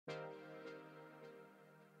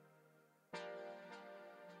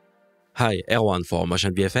Hi, Erwan for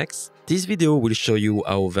MotionVFX. This video will show you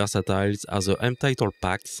how versatile are the mTitle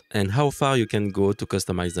packs and how far you can go to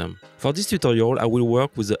customize them. For this tutorial, I will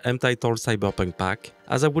work with the mTitle Cyberpunk Pack,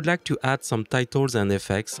 as I would like to add some titles and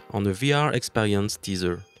effects on the VR experience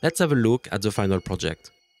teaser. Let's have a look at the final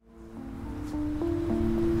project.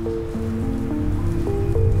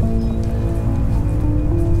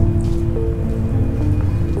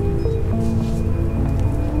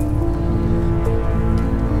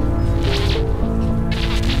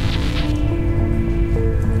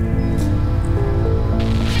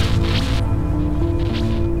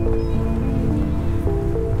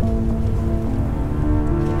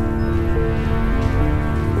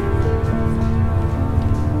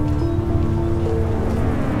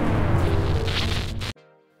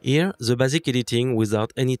 Here, the basic editing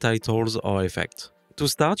without any titles or effect. To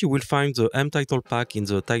start, you will find the mTitle pack in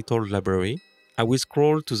the title library. I will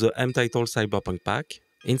scroll to the mTitle Cyberpunk pack.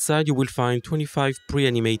 Inside, you will find 25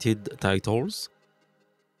 pre-animated titles.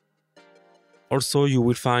 Also, you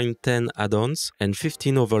will find 10 add-ons and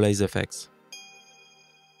 15 overlays effects.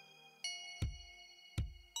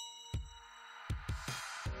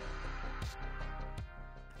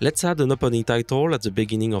 Let's add an opening title at the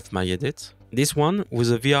beginning of my edit. This one,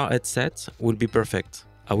 with a VR headset, will be perfect.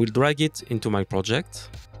 I will drag it into my project.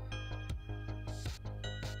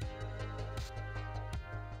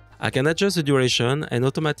 I can adjust the duration and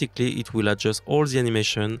automatically it will adjust all the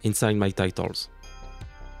animation inside my titles.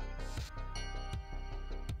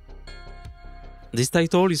 This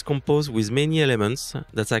title is composed with many elements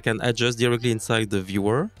that I can adjust directly inside the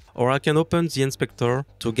viewer, or I can open the inspector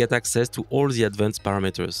to get access to all the advanced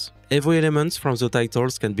parameters. Every element from the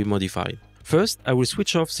titles can be modified. First, I will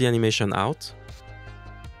switch off the animation out.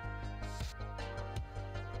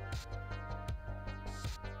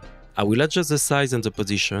 I will adjust the size and the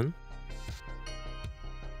position.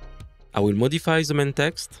 I will modify the main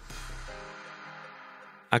text.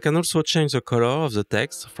 I can also change the color of the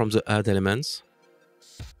text from the add elements.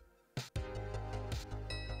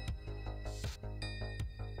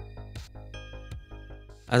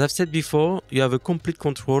 As I've said before, you have a complete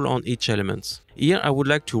control on each element. Here I would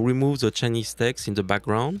like to remove the Chinese text in the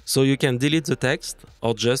background, so you can delete the text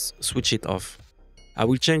or just switch it off. I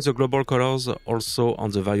will change the global colors also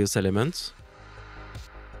on the various elements.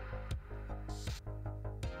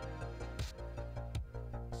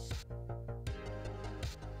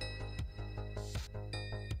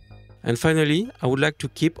 And finally, I would like to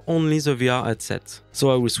keep only the VR headset. So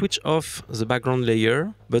I will switch off the background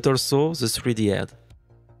layer, but also the 3D head.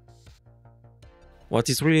 What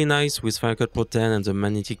is really nice with Final Cut Pro 10 and the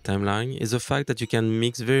magnetic timeline is the fact that you can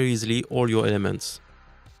mix very easily all your elements.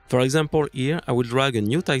 For example, here I will drag a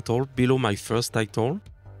new title below my first title.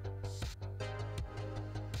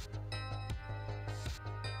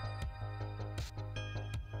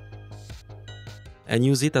 And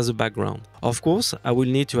use it as a background. Of course, I will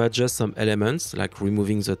need to adjust some elements, like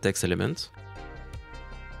removing the text element.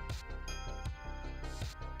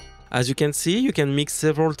 As you can see, you can mix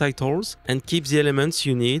several titles and keep the elements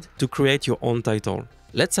you need to create your own title.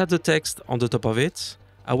 Let's add the text on the top of it.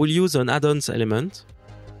 I will use an add-ons element.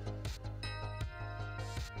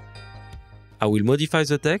 I will modify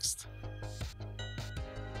the text.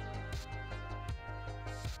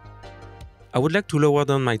 I would like to lower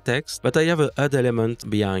down my text, but I have an add element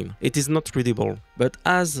behind. It is not readable. But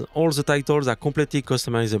as all the titles are completely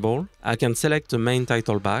customizable, I can select the main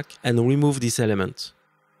title back and remove this element.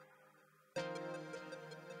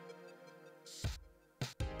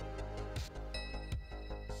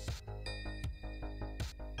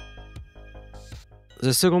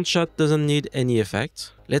 The second shot doesn't need any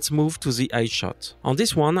effect. Let's move to the eye shot. On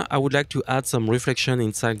this one, I would like to add some reflection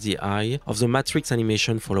inside the eye of the matrix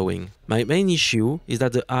animation following. My main issue is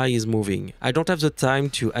that the eye is moving. I don't have the time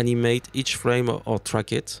to animate each frame or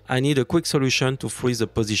track it. I need a quick solution to freeze the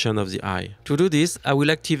position of the eye. To do this, I will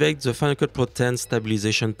activate the Final Cut Pro 10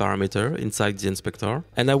 Stabilization parameter inside the inspector,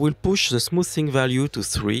 and I will push the smoothing value to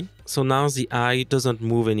 3, so now the eye doesn't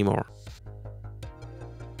move anymore.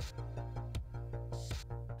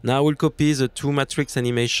 Now I will copy the two matrix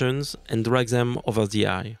animations and drag them over the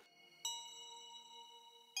eye.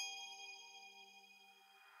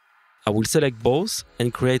 I will select both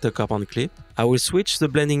and create a carbon clip. I will switch the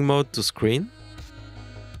blending mode to screen.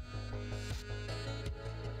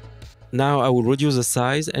 Now I will reduce the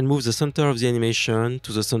size and move the center of the animation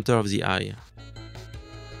to the center of the eye.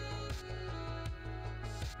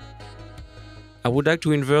 I would like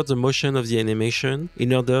to invert the motion of the animation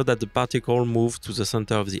in order that the particle moves to the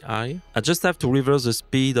center of the eye. I just have to reverse the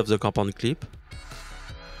speed of the compound clip.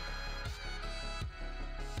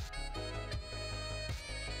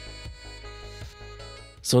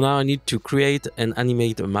 So now I need to create and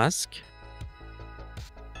animate a mask.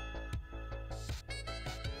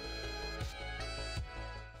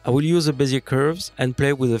 I will use the Bezier curves and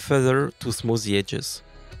play with the feather to smooth the edges.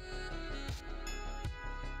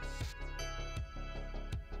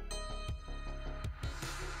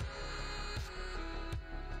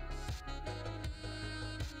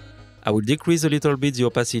 I will decrease a little bit the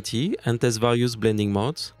opacity and test various blending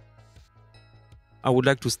modes. I would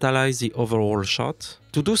like to stylize the overall shot.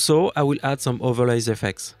 To do so, I will add some overlays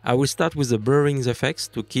effects. I will start with the blurring effects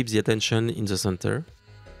to keep the attention in the center.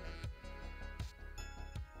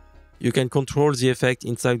 You can control the effect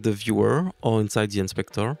inside the viewer or inside the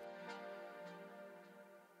inspector.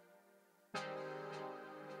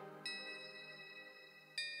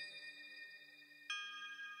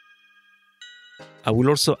 I will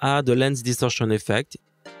also add a lens distortion effect.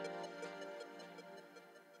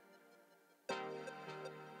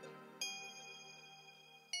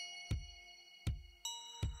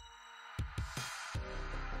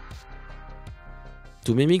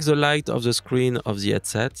 To mimic the light of the screen of the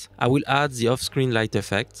headset, I will add the off-screen light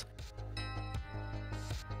effect.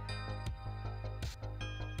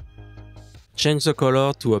 Change the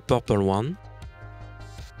color to a purple one.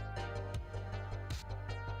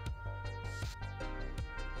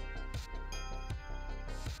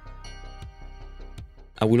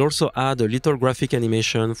 I will also add a little graphic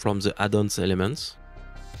animation from the add-ons elements.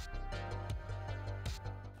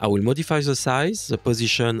 I will modify the size, the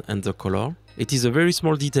position and the color. It is a very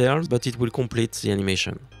small detail, but it will complete the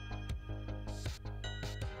animation.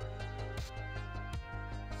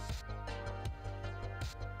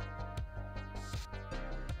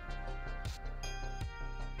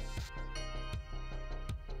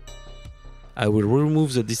 I will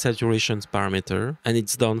remove the desaturation parameter and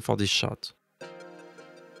it's done for this shot.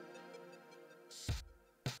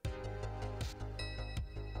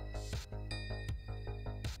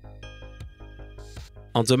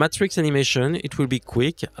 On the matrix animation, it will be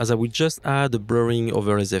quick as I will just add a blurring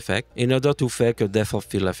overlays effect in order to fake a depth of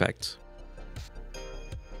field effect.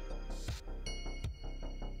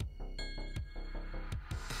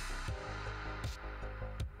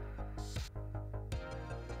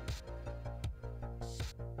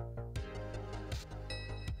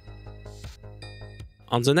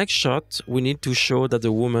 On the next shot, we need to show that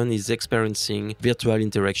the woman is experiencing virtual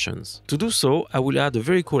interactions. To do so, I will add a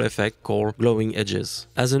very cool effect called glowing edges.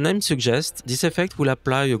 As the name suggests, this effect will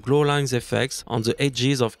apply a glow lines effects on the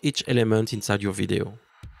edges of each element inside your video.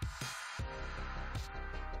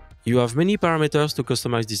 You have many parameters to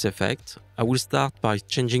customize this effect. I will start by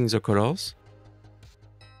changing the colors.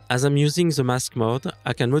 As I'm using the mask mode,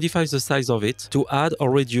 I can modify the size of it to add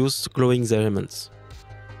or reduce glowing elements.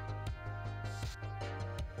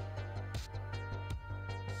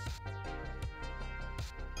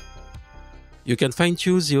 You can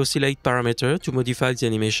fine-tune the oscillate parameter to modify the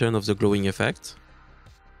animation of the glowing effect.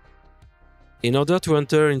 In order to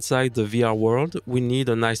enter inside the VR world, we need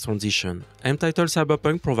a nice transition. mTitle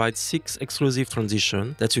Cyberpunk provides 6 exclusive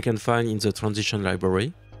transitions that you can find in the transition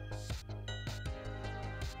library.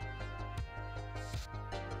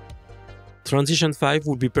 Transition 5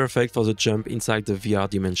 would be perfect for the jump inside the VR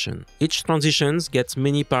dimension. Each transition gets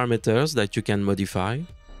many parameters that you can modify.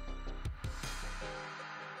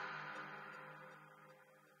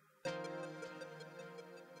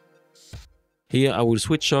 Here I will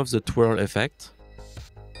switch off the twirl effect.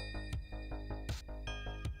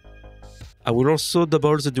 I will also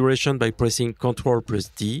double the duration by pressing Ctrl plus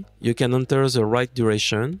D. You can enter the right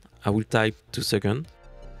duration. I will type 2 seconds.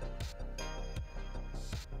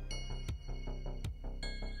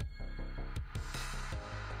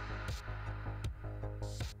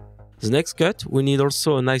 The next cut, we need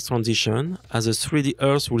also a nice transition, as the 3D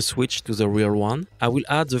Earth will switch to the real one. I will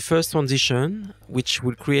add the first transition, which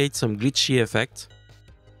will create some glitchy effect.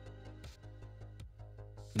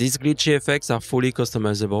 These glitchy effects are fully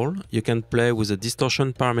customizable. You can play with the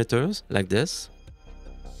distortion parameters, like this.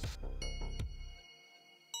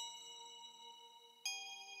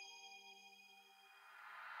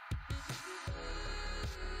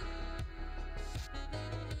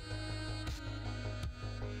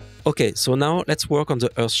 Okay, so now let's work on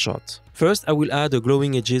the Earth shot. First, I will add a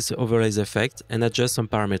glowing edges overlays effect and adjust some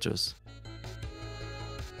parameters.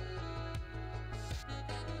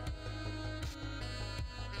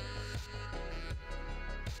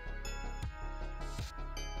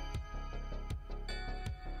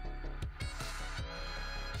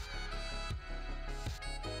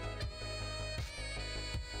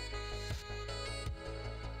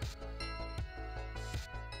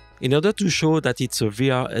 In order to show that it's a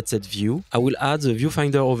VR headset view, I will add the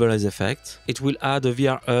viewfinder overlays effect. It will add a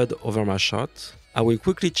VR HUD over my shot. I will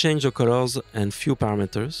quickly change the colors and few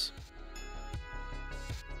parameters.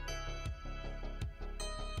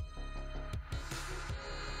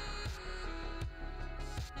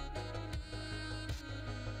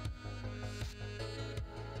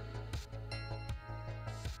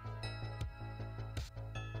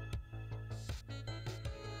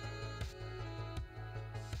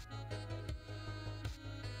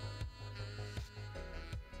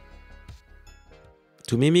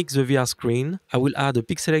 To mimic the VR screen, I will add a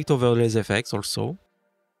pixelate overlays effect also.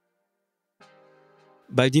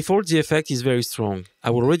 By default, the effect is very strong. I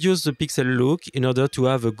will reduce the pixel look in order to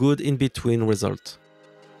have a good in-between result.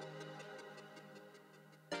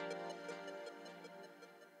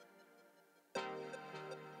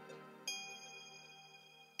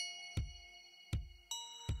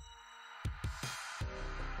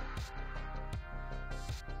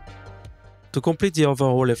 To complete the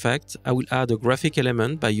overall effect, I will add a graphic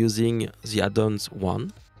element by using the add-ons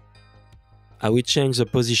 1. I will change the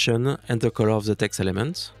position and the color of the text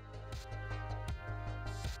element.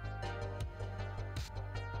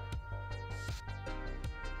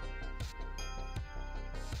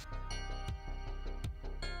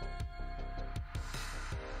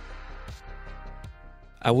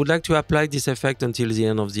 I would like to apply this effect until the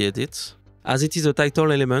end of the edit. As it is a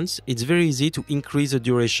title element, it's very easy to increase the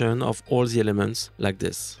duration of all the elements like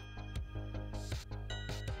this.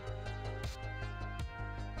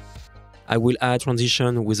 I will add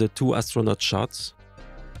transition with the 2 astronaut shots.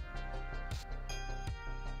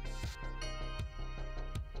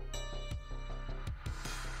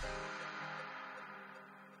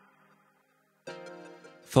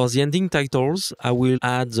 For the ending titles, I will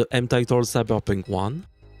add the mTitle Cyberpunk 1.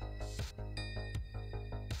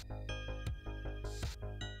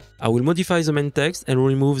 I will modify the main text and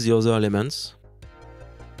remove the other elements.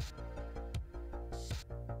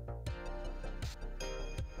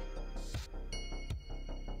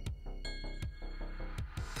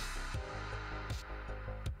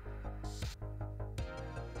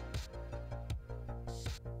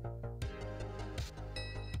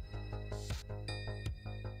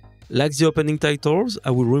 Like the opening titles,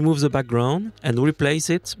 I will remove the background and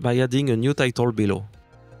replace it by adding a new title below.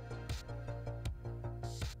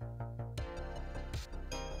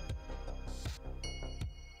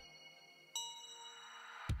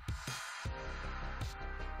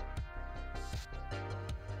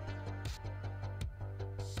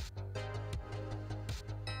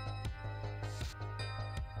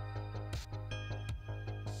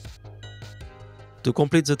 To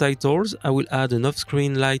complete the titles, I will add an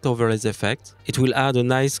off-screen light overlays effect. It will add a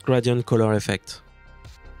nice gradient color effect.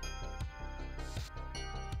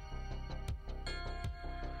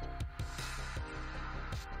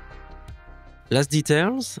 Last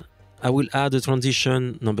details, I will add a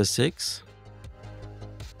transition number 6.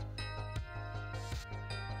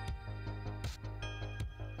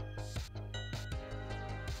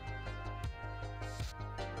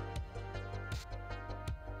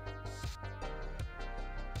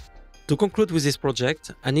 To conclude with this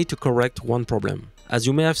project, I need to correct one problem. As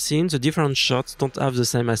you may have seen, the different shots don't have the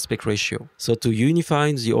same aspect ratio. So to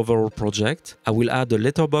unify the overall project, I will add the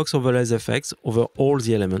letterbox overlays effects over all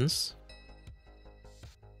the elements.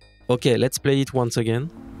 Okay, let's play it once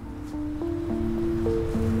again.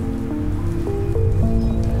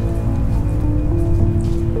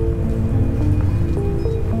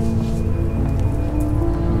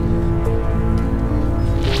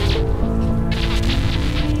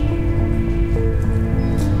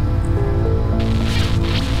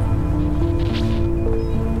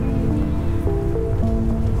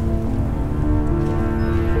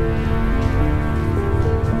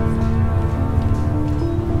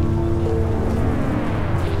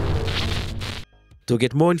 To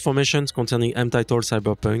get more information concerning mTitle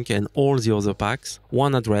Cyberpunk and all the other packs,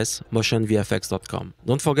 one address, MotionVFX.com.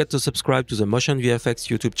 Don't forget to subscribe to the MotionVFX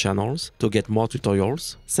YouTube channels to get more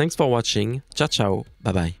tutorials. Thanks for watching. Ciao ciao.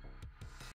 Bye bye.